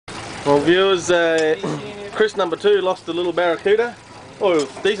Well, viewers, Chris number 2 lost a little barracuda. Oh, it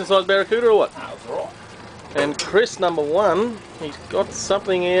was a decent sized barracuda or what? That was right. And Chris number 1, he's got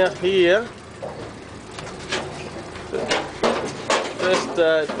something out here.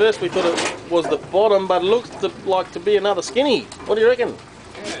 At first we thought it was the bottom, but it looks like to be another skinny. What do you reckon?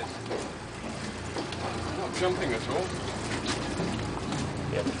 Yes. Not jumping at all.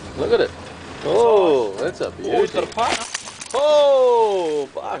 Yep. Look at it. Oh, that's a beauty. Oh, he's got a partner. Oh,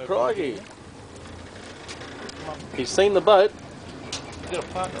 bar crikey. He's seen the boat. He's got a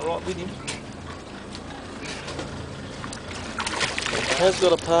partner right with him. He has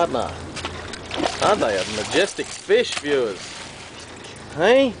got a partner. Aren't they a majestic fish, viewers?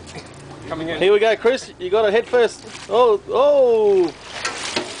 Hey? Coming in. Here we go, Chris. You got to head first. Oh, oh!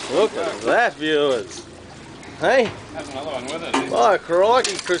 Look at that, viewers. Hey? Has another one with it. Oh,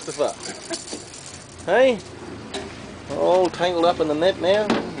 crikey, Christopher. Hey? All tangled up in the net now.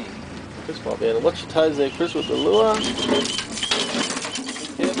 Chris might be able to watch your toes there, Chris, with the lure. Be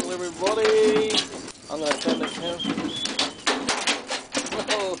careful, everybody. I'm going to turn the camera.